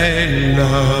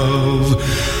love,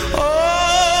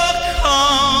 oh,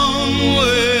 come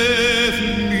with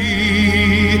me.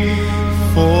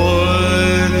 For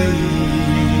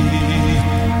thee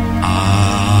I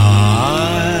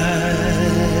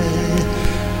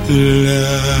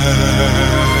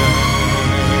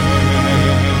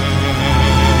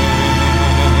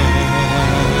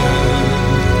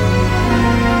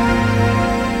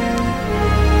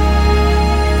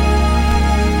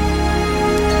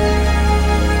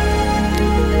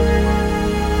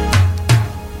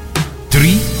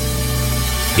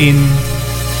In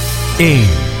 1.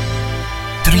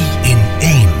 3 in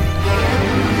 1.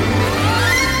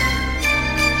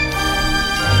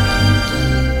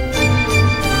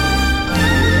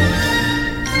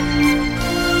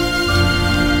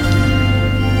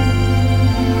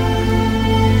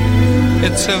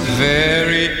 It's a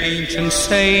very ancient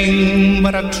saying,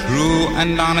 but a true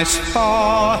and honest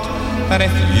thought, that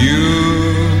if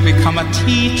you become a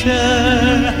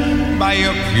teacher, by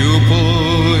your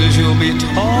pupils you'll be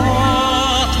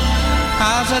taught.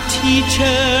 As a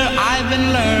teacher I've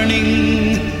been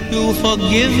learning, you'll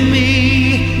forgive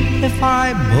me if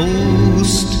I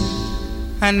boast.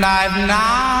 And I've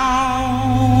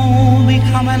now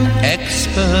become an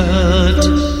expert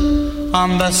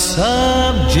on the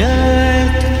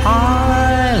subject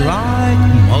I like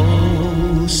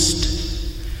most.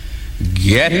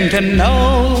 Getting to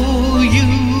know you,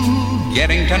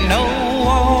 getting to know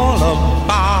all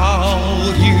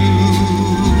about you,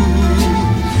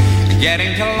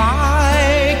 getting to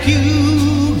like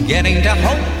you, getting to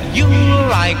hope you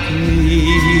like me,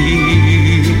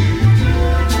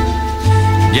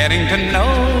 getting to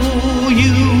know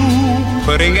you,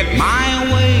 putting it my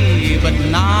way but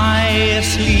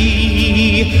nicely.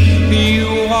 You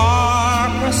are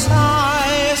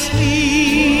precisely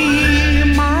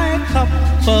my cup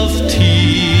of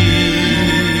tea.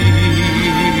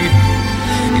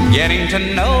 Getting to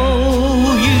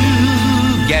know you,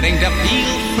 getting to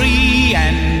feel free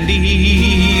and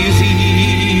easy.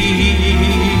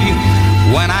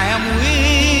 When I am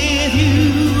with you,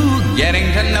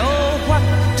 getting to know what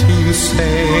to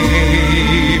say.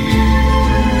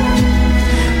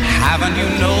 Haven't you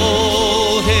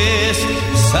noticed,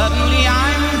 suddenly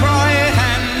I'm bright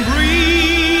and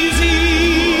breezy,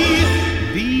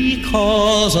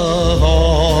 because of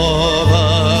all the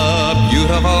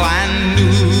beautiful and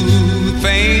new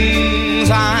things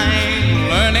I'm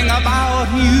learning about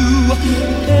you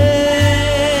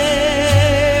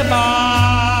day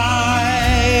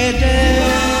by day.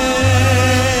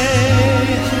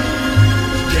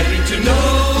 Getting to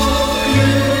know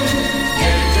you,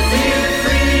 getting to feel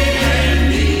free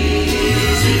and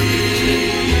easy.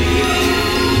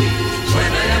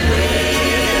 When I am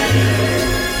with you,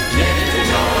 getting to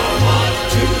know what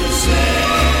to say.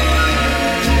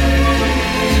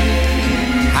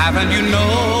 Haven't you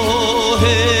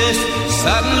noticed,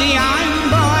 suddenly I'm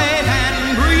bright and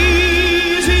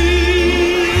breezy,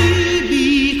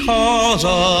 because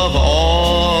of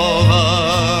all the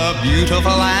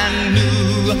beautiful and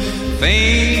new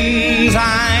things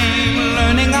I'm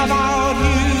learning about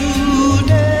you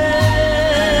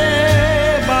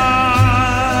day by.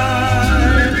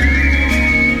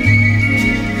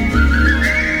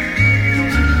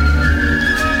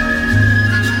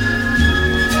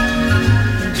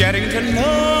 Getting to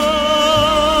know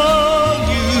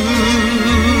you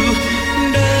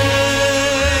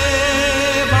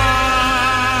day by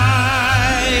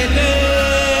day.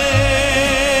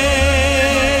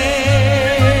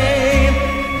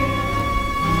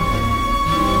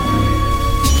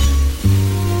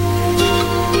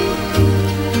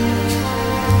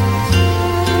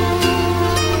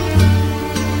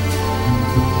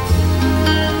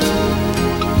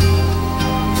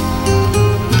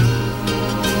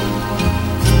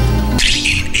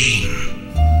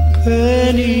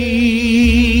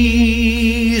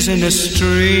 Pennies in a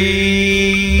stream,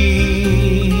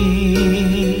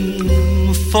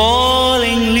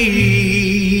 falling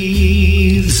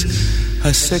leaves,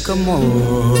 a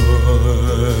sycamore,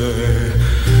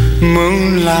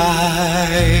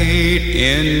 moonlight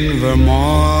in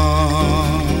Vermont.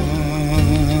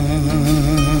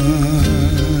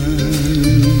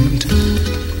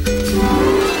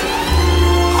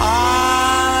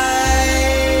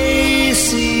 I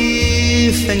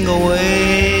see finger waves,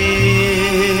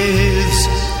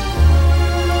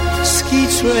 ski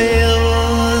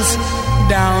trails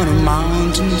down a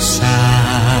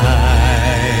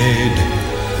mountainside,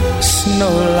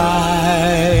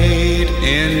 snowlight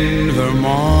in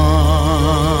Vermont.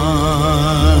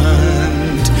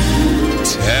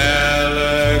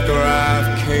 Telegraph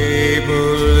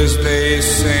cables, they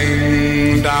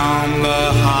sing down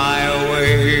the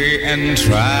highway and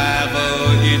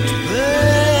travel each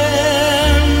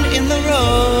bend in the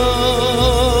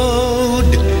road.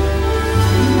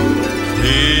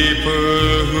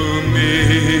 People who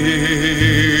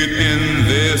meet in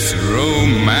this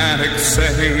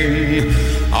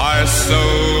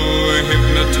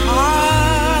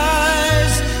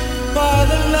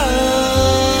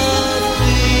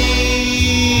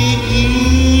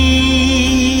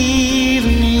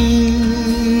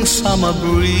summer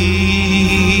breeze,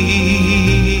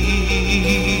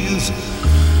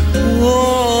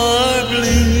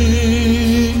 warbling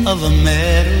of a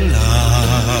meadowlark,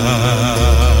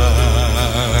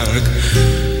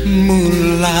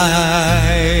 moonlight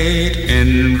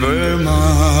in Vermont,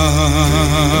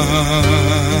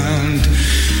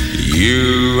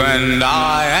 you and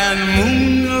I and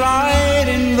moonlight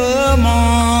in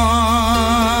Vermont.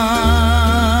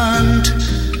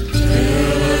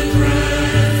 Telegraph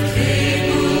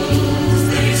cables,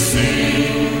 they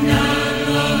sing down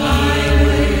the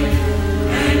highway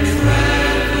and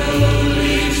travel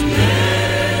each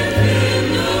bend in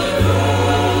the road.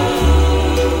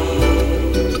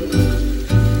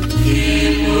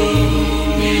 Keep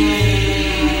moving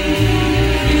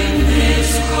in this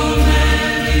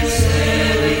romantic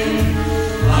sailing.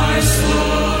 I so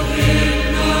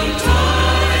hypnotized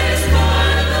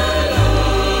by the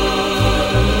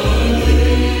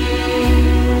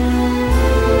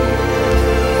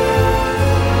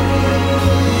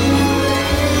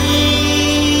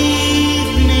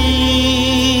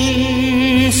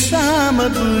Evening summer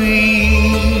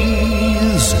breeze,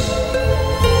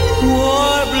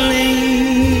 warbling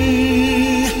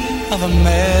of a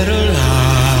meadowlark,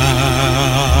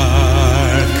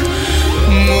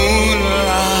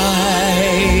 moonlight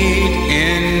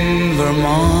in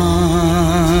Vermont,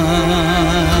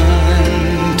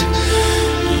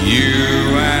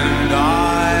 you and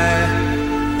I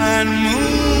and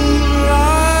moonlight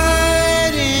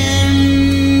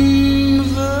in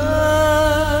Vermont.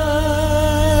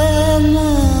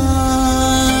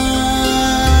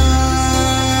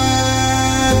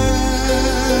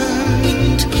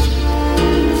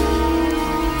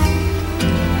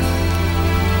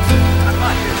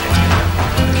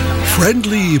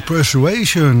 Friendly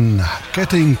Persuasion,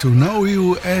 Getting to Know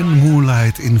You en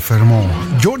Moonlight in Vermont.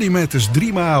 Johnny Mathis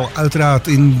 3 maal uiteraard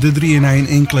in de 3-in-1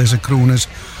 in Classic Crooners.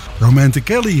 Romantic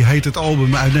Kelly heet het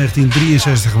album uit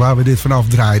 1963 waar we dit vanaf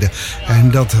draaiden.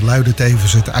 En dat luidde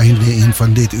tevens het einde in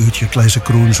van dit uurtje Classic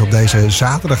Crooners op deze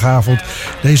zaterdagavond.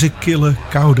 Deze kille,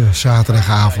 koude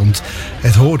zaterdagavond.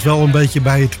 Het hoort wel een beetje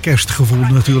bij het kerstgevoel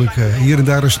natuurlijk. Hier en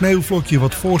daar een sneeuwvlokje,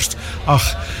 wat vorst.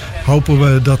 Ach, hopen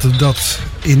we dat we dat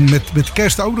met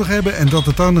kerst ook nog hebben. En dat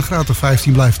het dan een graad of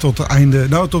 15 blijft tot het einde,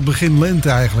 nou tot begin lente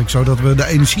eigenlijk. Zodat we de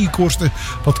energiekosten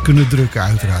wat kunnen drukken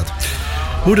uiteraard.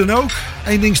 Hoe dan ook,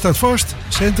 één ding staat vast.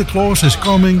 Santa Claus is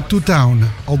coming to town.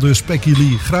 Aldus Becky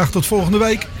Lee. Graag tot volgende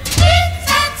week.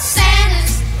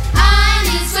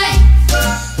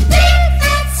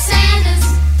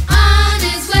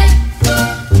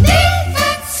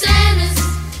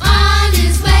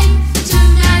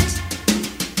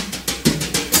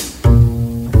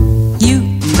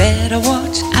 Better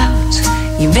watch out,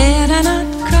 you better not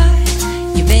cry,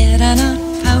 you better not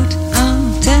pout,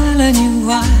 I'm telling you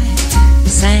why.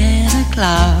 Santa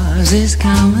Claus is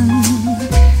coming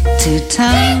to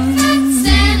town.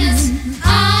 Santa's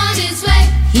on his way.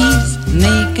 He's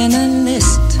making a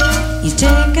list, he's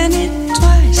taking it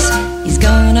twice. He's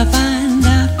gonna find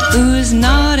out who's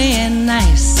naughty and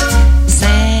nice.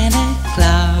 Santa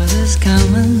Claus is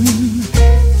coming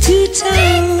to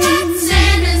town.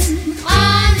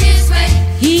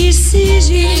 He sees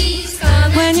you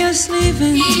when you're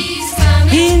sleeping.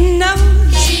 He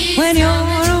knows when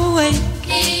you're awake.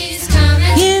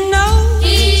 He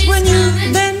knows when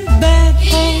you've been bad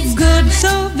for good.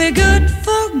 So be good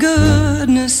for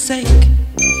goodness sake.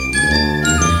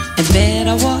 You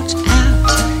better watch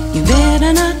out. You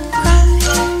better not cry.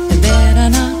 You better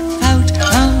not pout.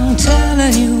 I'm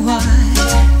telling you why.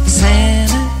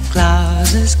 Santa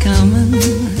Claus is coming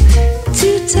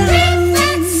to town.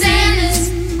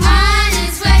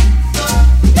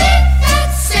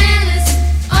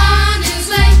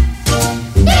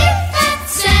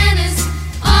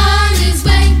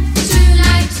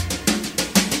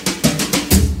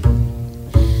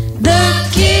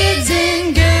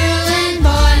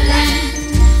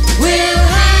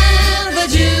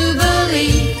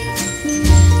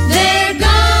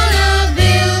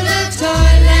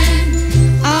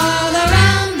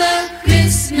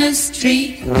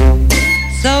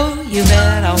 So you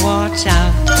better watch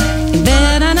out. You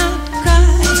better not cry.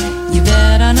 You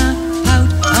better not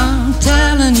pout. I'm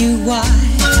telling you why.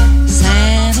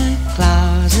 Santa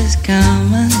Claus is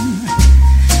coming.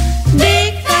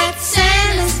 Big fat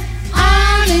Santa's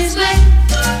on his way.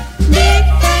 Big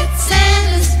fat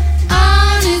Santa's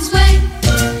on his way.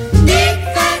 Big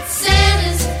fat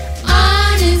Santa's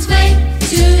on his way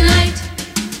tonight.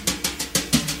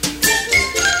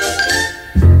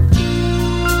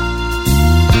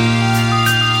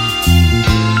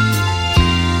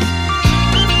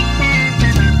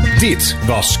 Dit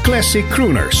was Classic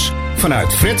Crooners.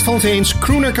 vanuit Fred van Veens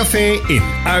Crooner Café in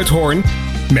Uithoorn.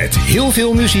 Met heel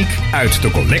veel muziek uit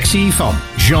de collectie van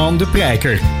Jean de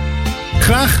Prijker.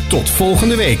 Graag tot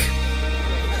volgende week.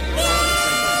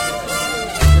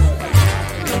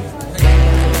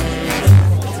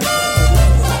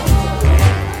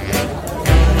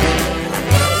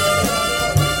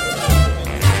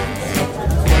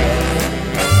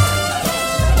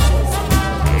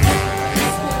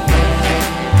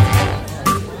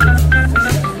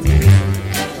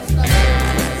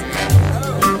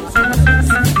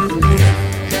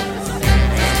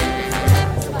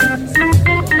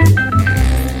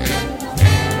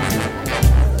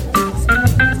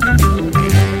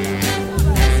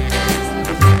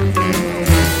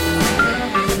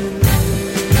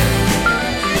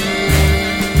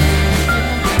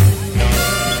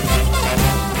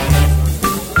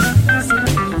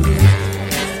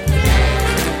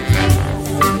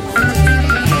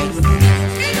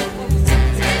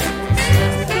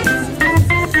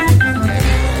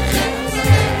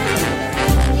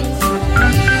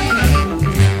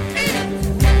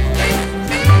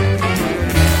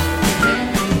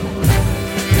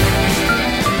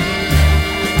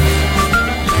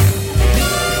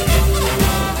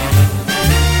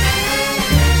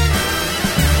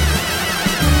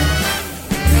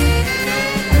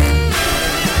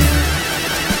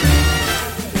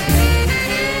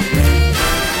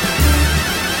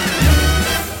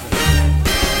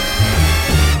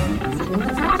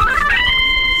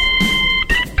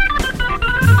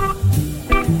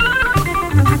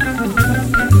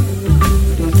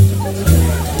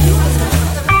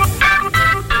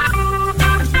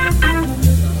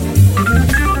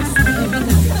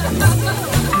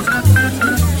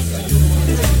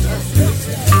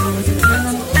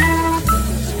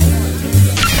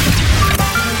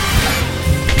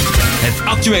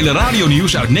 Actuele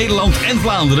radionieuws uit Nederland en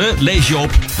Vlaanderen lees je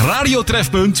op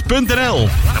radiotrefpunt.nl.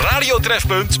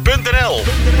 Radiotrefpunt.nl.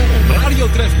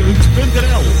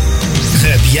 Radiotrefpunt.nl.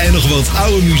 Heb jij nog wat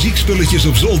oude muziekspulletjes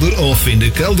op zolder of in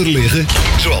de kelder liggen?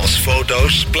 Zoals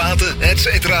foto's, platen, etc.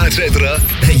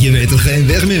 En je weet er geen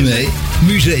weg meer mee?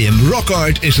 Museum Rock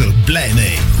Art is er blij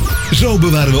mee. Zo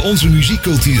bewaren we onze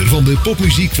muziekcultuur van de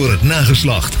popmuziek voor het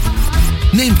nageslacht.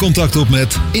 Neem contact op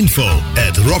met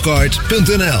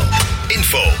info@rockart.nl.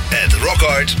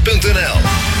 info@rockart.nl.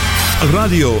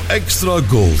 Radio Extra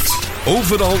Gold.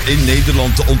 Overal in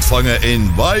Nederland te ontvangen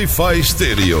in wifi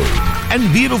stereo.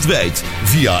 En wereldwijd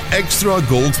via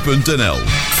extragold.nl.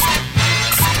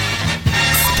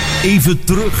 Even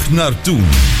terug naar toen.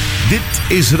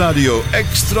 Dit is Radio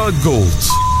Extra Gold.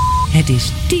 Het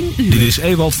is 10 uur. Dit is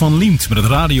Ewald van Liemt met het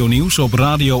radionieuws op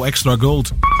Radio Extra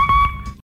Gold.